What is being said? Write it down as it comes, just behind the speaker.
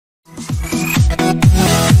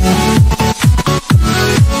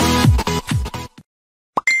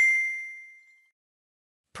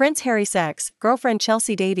Prince Harry's ex-girlfriend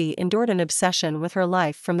Chelsy Davy endured an obsession with her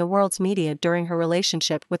life from the world's media during her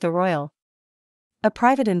relationship with the royal. A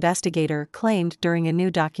private investigator claimed during a new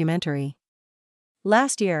documentary.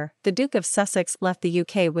 Last year, the Duke of Sussex left the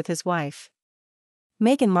UK with his wife,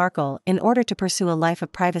 Meghan Markle, in order to pursue a life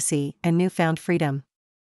of privacy and newfound freedom.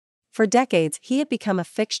 For decades, he had become a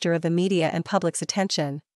fixture of the media and public's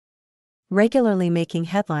attention, regularly making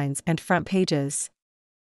headlines and front pages.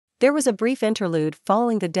 There was a brief interlude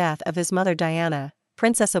following the death of his mother Diana,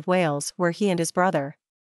 Princess of Wales, where he and his brother,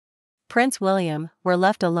 Prince William, were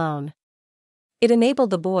left alone. It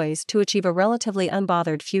enabled the boys to achieve a relatively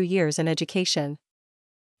unbothered few years in education.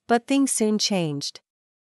 But things soon changed.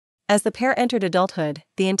 As the pair entered adulthood,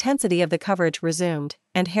 the intensity of the coverage resumed,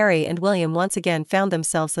 and Harry and William once again found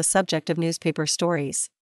themselves the subject of newspaper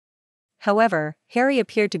stories. However, Harry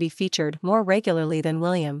appeared to be featured more regularly than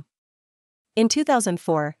William. In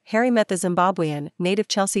 2004, Harry met the Zimbabwean native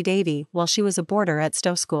Chelsy Davy while she was a boarder at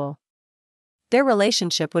Stowe School. Their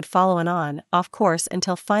relationship would follow an on-off course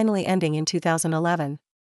until finally ending in 2011.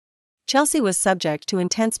 Chelsy was subject to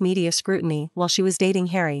intense media scrutiny while she was dating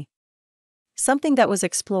Harry, something that was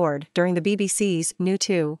explored during the BBC's new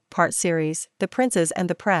two-part series, The Princes and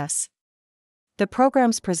the Press. The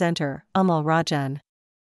program's presenter, Amal Rajan,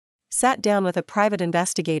 sat down with a private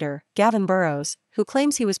investigator, Gavin Burrows, who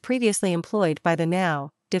claims he was previously employed by the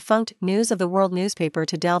now-defunct News of the World newspaper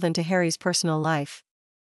to delve into Harry's personal life,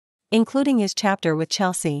 including his chapter with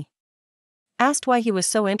Chelsy. Asked why he was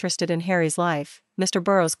so interested in Harry's life, Mr.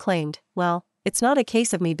 Burrows claimed, "Well, it's not a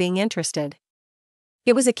case of me being interested.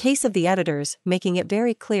 It was a case of the editors making it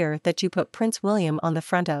very clear that you put Prince William on the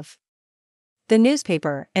front of the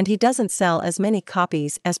newspaper and he doesn't sell as many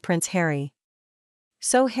copies as Prince Harry.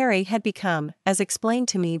 So Harry had become, as explained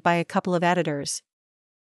to me by a couple of editors,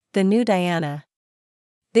 the new Diana.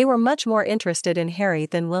 They were much more interested in Harry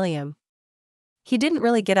than William. He didn't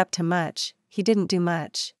really get up to much, he didn't do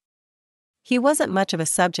much. He wasn't much of a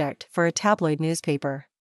subject for a tabloid newspaper.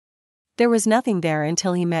 There was nothing there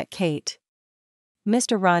until he met Kate."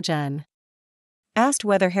 Mr. Rajan asked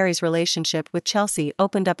whether Harry's relationship with Chelsy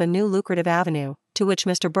opened up a new lucrative avenue, to which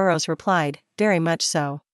Mr. Burrows replied, "Very much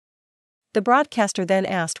so." The broadcaster then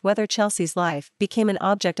asked whether Chelsy's life became an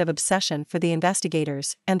object of obsession for the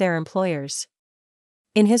investigators and their employers.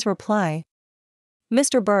 In his reply,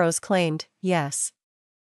 Mr. Burrows claimed, yes.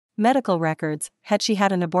 Medical records, had she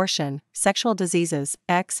had an abortion, sexual diseases,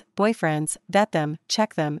 ex-boyfriends, vet them,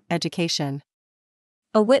 check them, education.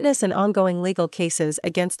 A witness in ongoing legal cases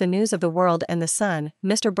against the News of the World and the Sun,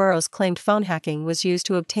 Mr. Burrows claimed phone hacking was used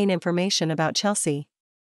to obtain information about Chelsy.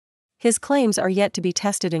 His claims are yet to be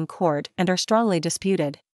tested in court and are strongly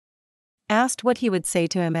disputed. Asked what he would say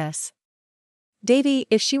to Ms. Davy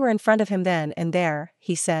if she were in front of him then and there,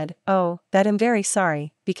 he said, "Oh, that I'm very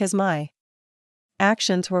sorry, because my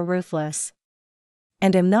actions were ruthless.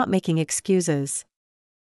 And I'm not making excuses.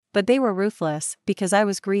 But they were ruthless, because I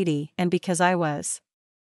was greedy and because I was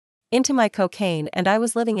into my cocaine and I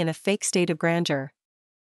was living in a fake state of grandeur."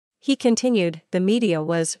 He continued, "The media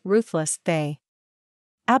was ruthless, they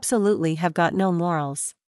absolutely have got no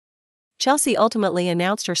morals." Chelsy ultimately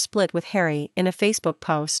announced her split with Harry in a Facebook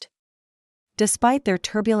post. Despite their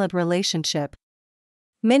turbulent relationship,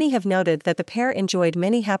 many have noted that the pair enjoyed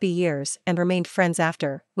many happy years and remained friends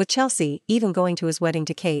after, with Chelsy even going to his wedding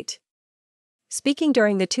to Kate. Speaking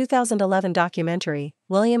during the 2011 documentary,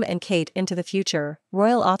 William and Kate Into the Future,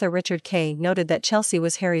 royal author Richard Kay noted that Chelsy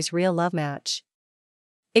was Harry's real love match.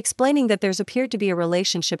 Explaining that there's appeared to be a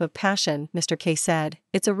relationship of passion, Mr. Kay said,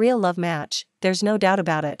 "It's a real love match, there's no doubt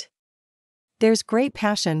about it. There's great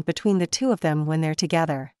passion between the two of them when they're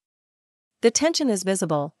together. The tension is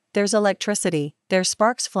visible, there's electricity, there's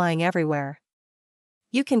sparks flying everywhere.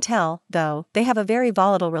 You can tell, though, they have a very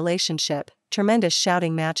volatile relationship, tremendous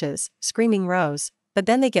shouting matches, screaming rows, but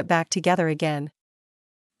then they get back together again.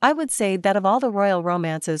 I would say that of all the royal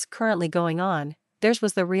romances currently going on, theirs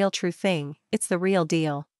was the real true thing, it's the real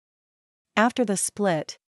deal." After the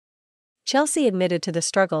split, Chelsy admitted to the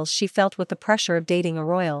struggles she felt with the pressure of dating a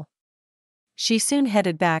royal. She soon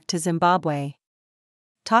headed back to Zimbabwe.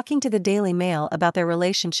 Talking to the Daily Mail about their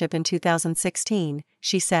relationship in 2016,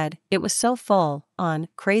 she said, "It was so full on,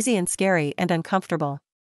 crazy and scary and uncomfortable.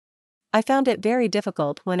 I found it very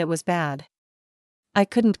difficult when it was bad. I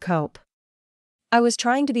couldn't cope. I was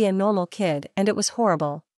trying to be a normal kid and it was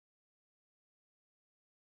horrible,